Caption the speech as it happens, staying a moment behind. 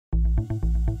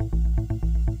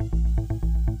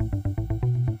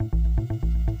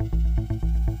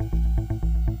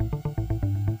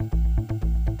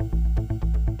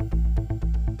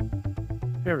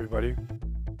everybody,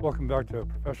 welcome back to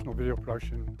professional video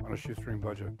production on a shoestring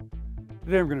budget.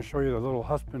 Today I'm going to show you the little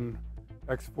Hubsan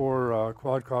X4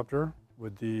 Quadcopter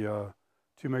with the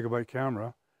 2 megabyte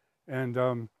camera, and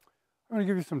I'm going to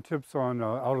give you some tips on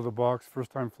out of the box,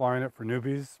 first time flying it for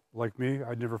newbies like me.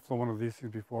 I'd never flown one of these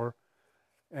things before,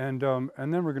 and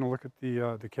then we're going to look at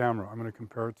the camera. I'm going to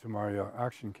compare it to my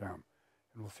action cam,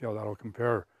 and we'll see how that'll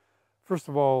compare. First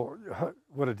of all,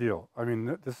 what a deal. I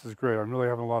mean, this is great. I'm really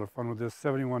having a lot of fun with this.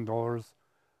 $71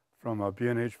 from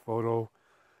B&H Photo,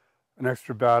 an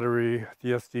extra battery, the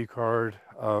SD card,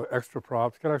 extra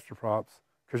props. Get extra props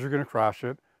because you're going to crash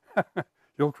it.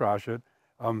 You'll crash it,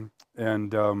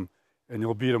 and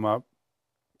you'll beat them up.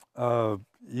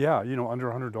 Yeah, you know, under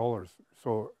 $100.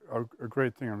 So a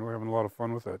great thing. I'm really having a lot of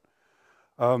fun with it.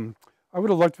 I would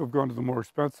have liked to have gone to the more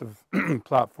expensive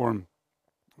platform,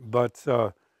 but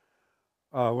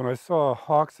when I saw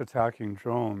hawks attacking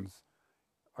drones,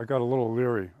 I got a little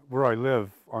leery. Where I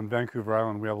live on Vancouver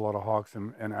Island, we have a lot of hawks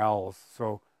and owls.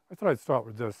 So I thought I'd start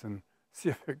with this and see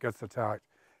if it gets attacked.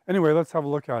 Anyway, let's have a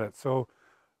look at it. So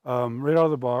right out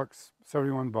of the box,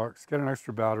 $71. Get an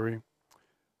extra battery.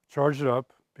 Charge it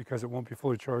up because it won't be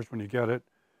fully charged when you get it.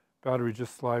 Battery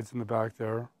just slides in the back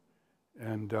there.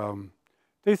 And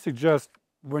they suggest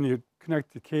when you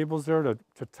connect the cables there to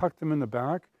tuck them in the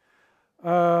back.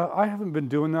 I haven't been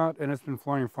doing that, and it's been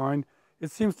flying fine.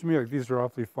 It seems to me like these are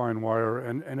awfully fine wire,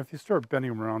 and if you start bending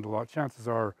them around a lot, chances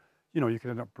are, you know, you can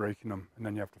end up breaking them, and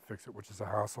then you have to fix it, which is a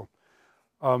hassle.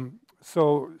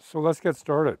 So let's get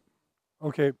started.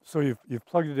 Okay, so you've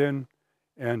plugged it in,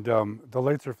 and the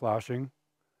lights are flashing.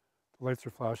 The lights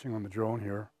are flashing on the drone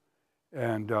here,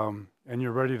 and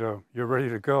you're ready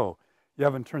to go. You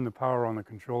haven't turned the power on the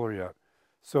controller yet,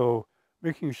 so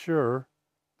making sure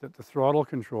that the throttle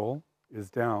control is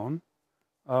down,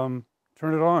 turn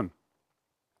it on.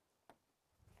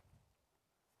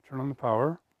 Turn on the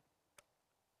power.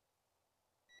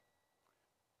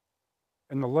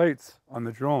 And the lights on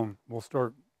the drone will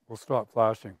stop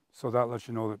flashing. So that lets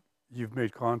you know that you've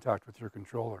made contact with your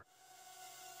controller.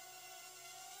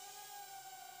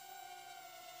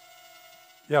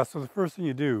 Yeah, so the first thing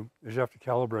you do is you have to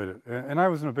calibrate it. And I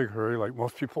was in a big hurry, like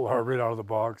most people are, right out of the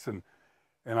box, and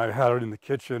I had it in the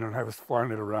kitchen, and I was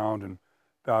flying it around and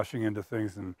bashing into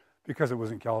things, and because it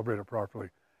wasn't calibrated properly.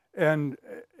 And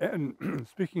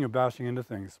speaking of bashing into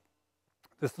things,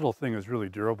 this little thing is really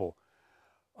durable.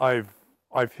 I've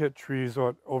hit trees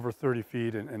over 30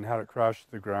 feet and had it crash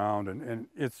to the ground, and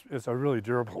it's a really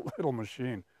durable little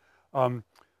machine.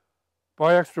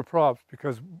 Buy extra props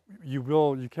because you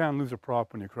can lose a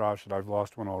prop when you crash it. I've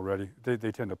lost one already. They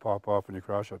tend to pop off when you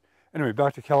crash it. Anyway,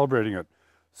 back to calibrating it.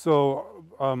 So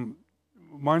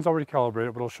mine's already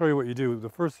calibrated, but I'll show you what you do. The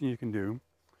first thing you can do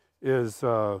is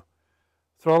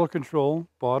throttle control,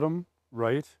 bottom,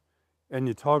 right, and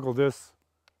you toggle this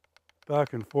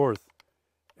back and forth.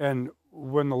 And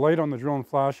when the light on the drone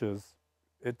flashes,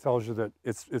 it tells you that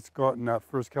it's gotten that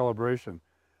first calibration.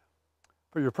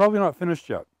 But you're probably not finished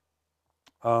yet.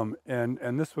 And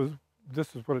this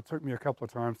is what it took me a couple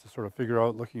of times to sort of figure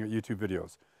out looking at YouTube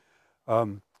videos.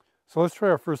 So let's try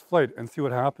our first flight and see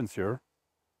what happens here.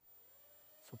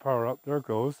 So power up, there it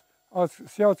goes. Oh,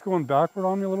 see how it's going backward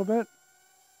on me a little bit?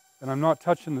 And I'm not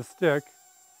touching the stick.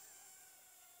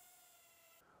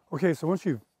 Okay, so once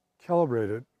you've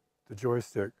calibrated the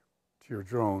joystick to your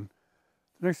drone,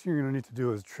 the next thing you're going to need to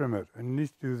do is trim it. And you need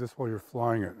to do this while you're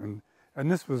flying it.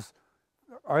 And this was,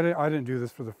 I didn't do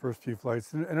this for the first few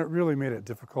flights, and it really made it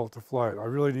difficult to fly it. I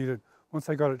really needed, once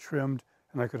I got it trimmed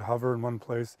and I could hover in one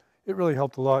place, it really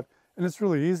helped a lot. And it's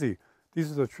really easy.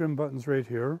 These are the trim buttons right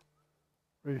here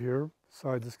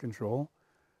beside this control.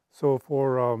 So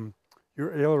for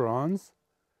your ailerons,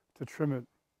 to trim it,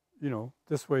 you know,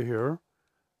 this way here,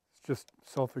 it's just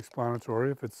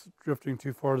self-explanatory. If it's drifting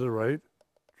too far to the right,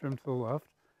 trim to the left.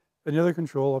 And the other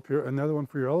control up here, another one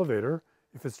for your elevator,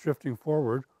 if it's drifting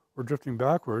forward or drifting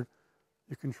backward,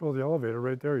 you control the elevator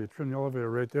right there. You trim the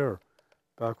elevator right there,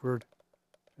 backward,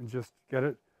 and just get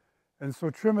it. And so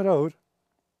trim it out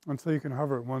until you can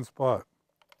hover at one spot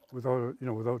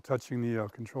without touching the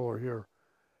controller here.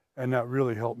 And that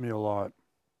really helped me a lot.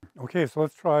 Okay, so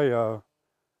let's try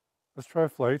a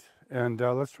flight, and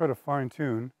let's try to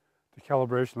fine-tune the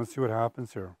calibration. Let's see what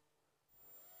happens here.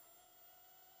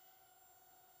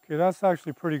 Okay, that's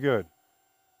actually pretty good.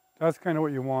 That's kind of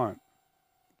what you want.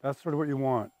 That's sort of what you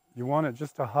want. You want it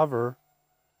just to hover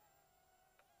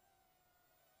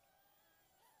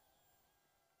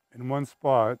in one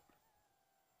spot.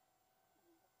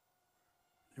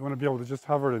 You want to be able to just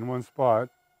hover it in one spot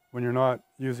when you're not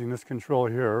using this control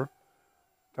here.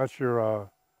 That's your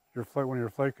one of your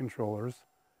flight controllers.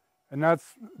 And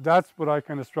that's what I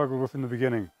kind of struggled with in the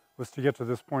beginning, was to get to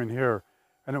this point here.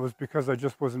 And it was because I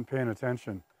just wasn't paying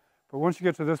attention. But once you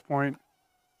get to this point,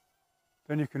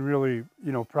 then you can really,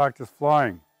 practice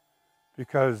flying.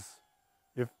 Because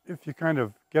if you kind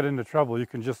of get into trouble, you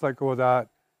can just let go of that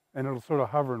and it'll sort of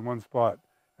hover in one spot.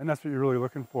 And that's what you're really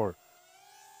looking for.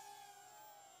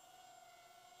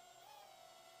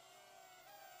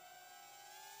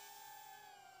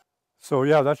 So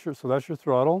yeah, that's your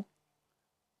throttle.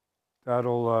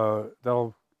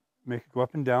 That'll make it go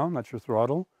up and down. That's your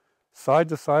throttle. Side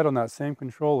to side on that same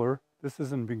controller. This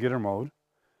is in beginner mode.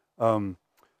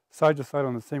 Side to side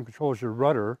on the same controller is your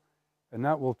rudder, and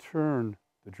that will turn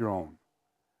the drone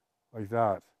like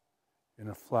that in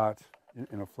a flat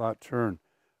turn.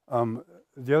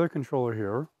 The other controller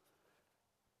here,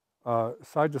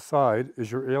 side to side,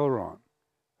 is your aileron,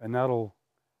 and that'll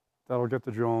get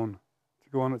the drone to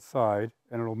go on its side,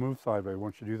 and it'll move sideways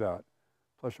once you do that.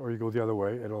 Plus, or you go the other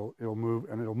way, it'll move,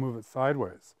 and it'll move it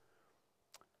sideways.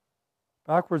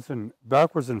 Backwards and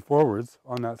forwards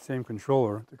on that same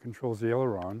controller that controls the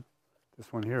aileron,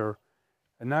 this one here,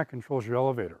 and that controls your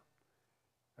elevator,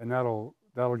 and that'll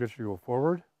get you to go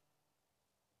forward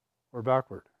or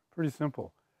backward. Pretty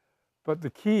simple. But the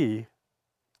key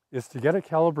is to get it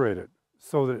calibrated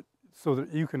so that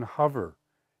you can hover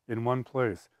in one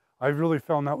place. I really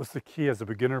found that was the key as a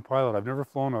beginner pilot. I've never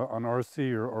flown an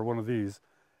RC or one of these,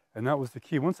 and that was the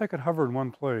key. Once I could hover in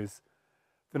one place,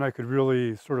 then I could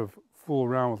really sort of fool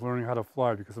around with learning how to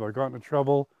fly, because if I got into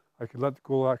trouble, I could let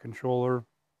go of that controller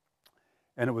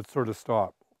and it would sort of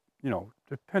stop,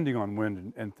 depending on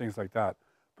wind and things like that.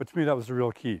 But to me, that was the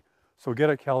real key. So get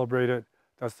it calibrated.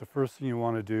 That's the first thing you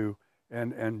want to do,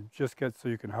 and just get so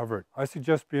you can hover it. I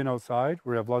suggest being outside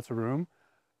where you have lots of room.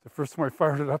 The first time I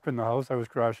fired it up in the house, I was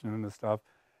crashing into stuff.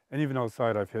 And even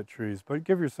outside, I've hit trees. But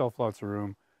give yourself lots of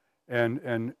room. And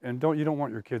you don't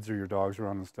want your kids or your dogs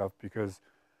around and stuff, because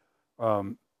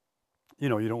you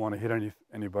don't want to hit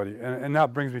anybody. And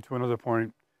that brings me to another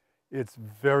point. It's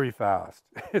very fast.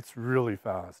 It's really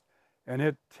fast. And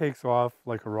it takes off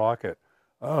like a rocket.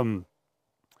 And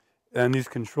these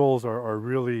controls are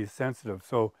really sensitive.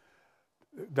 So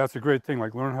that's a great thing.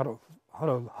 Like, learn how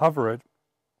to hover it,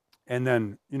 and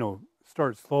then,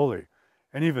 start slowly.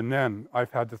 And even then,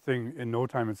 I've had the thing in no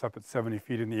time, it's up at 70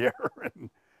 feet in the air. And,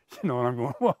 and I'm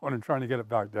going, whoa, and I'm trying to get it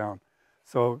back down.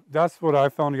 So that's what I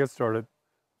found to get started.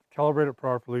 Calibrate it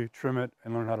properly, trim it,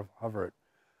 and learn how to hover it.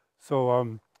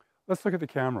 So let's look at the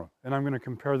camera. And I'm going to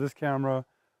compare this camera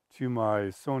to my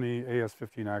Sony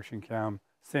AS15 action cam.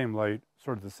 Same light,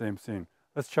 sort of the same scene.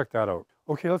 Let's check that out.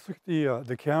 Okay, let's look at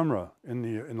the camera in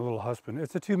the little Hubsan.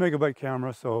 It's a 2 megabyte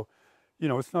camera, so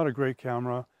it's not a great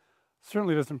camera.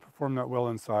 Certainly doesn't perform that well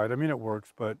inside. I mean, it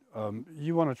works, but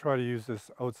you want to try to use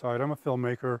this outside. I'm a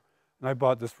filmmaker, and I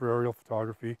bought this for aerial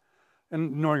photography,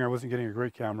 and knowing I wasn't getting a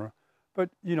great camera. But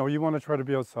you want to try to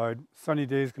be outside. Sunny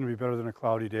day is going to be better than a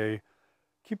cloudy day.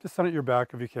 Keep the sun at your back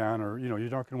if you can, or you're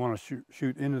not going to want to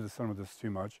shoot into the sun with this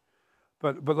too much.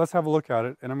 But let's have a look at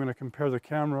it, and I'm going to compare the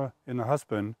camera in the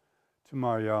Hubsan to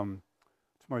my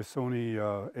Sony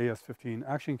AS15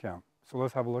 action cam. So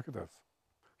let's have a look at this.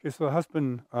 Okay, so the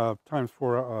Hubsan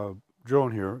x4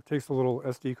 drone here takes a little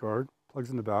SD card, plugs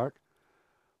in the back,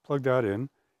 plug that in,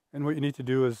 and what you need to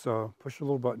do is push a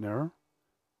little button there,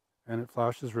 and it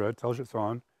flashes red, tells you it's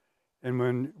on. And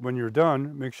when you're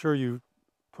done, make sure you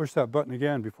push that button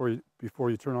again before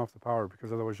you turn off the power,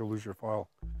 because otherwise you'll lose your file.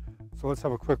 So let's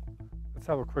have a quick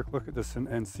look at this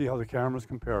and see how the cameras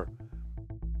compare.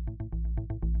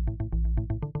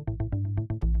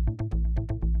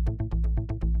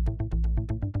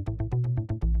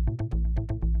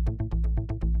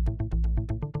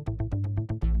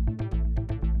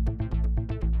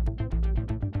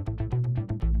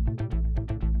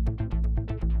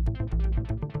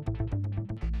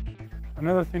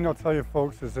 Another thing I'll tell you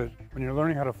folks is that when you're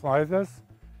learning how to fly this,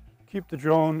 keep the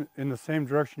drone in the same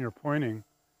direction you're pointing,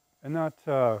 and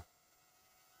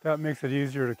that makes it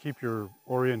easier to keep your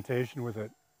orientation with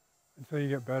it until you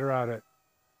get better at it.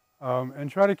 And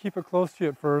try to keep it close to you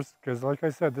at first, because like I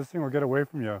said, this thing will get away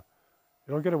from you.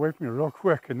 It'll get away from you real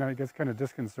quick, and then it gets kind of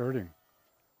disconcerting.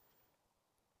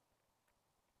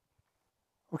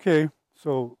 Okay,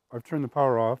 so I've turned the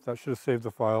power off. That should have saved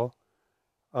the file.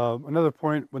 Another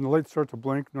point, when the lights start to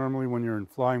blink, normally when you're in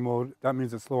flying mode, that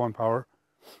means it's low on power.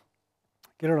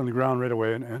 Get it on the ground right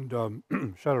away and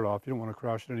shut it off. You don't want to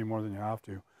crash it any more than you have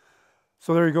to.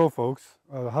 So there you go, folks.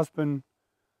 The Hubsan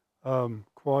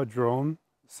quad drone,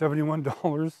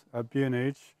 $71 at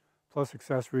B&H, plus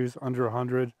accessories, under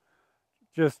 $100.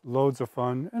 Just loads of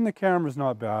fun, and the camera's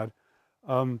not bad.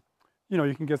 you know,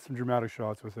 you can get some dramatic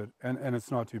shots with it, and it's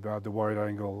not too bad, the wide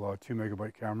angle 2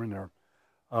 megabyte camera in there.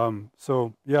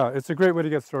 So yeah, it's a great way to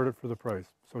get started for the price.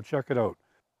 So check it out.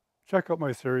 Check out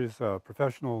my series,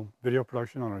 Professional Video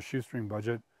Production on a Shoestring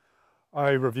Budget.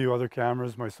 I review other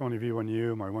cameras, my Sony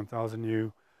V1U, my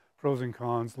 1000U, pros and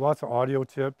cons, lots of audio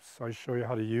tips. I show you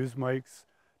how to use mics,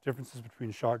 differences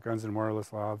between shotguns and wireless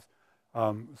lavs.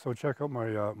 So check out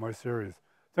my series.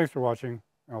 Thanks for watching,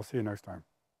 and I'll see you next time.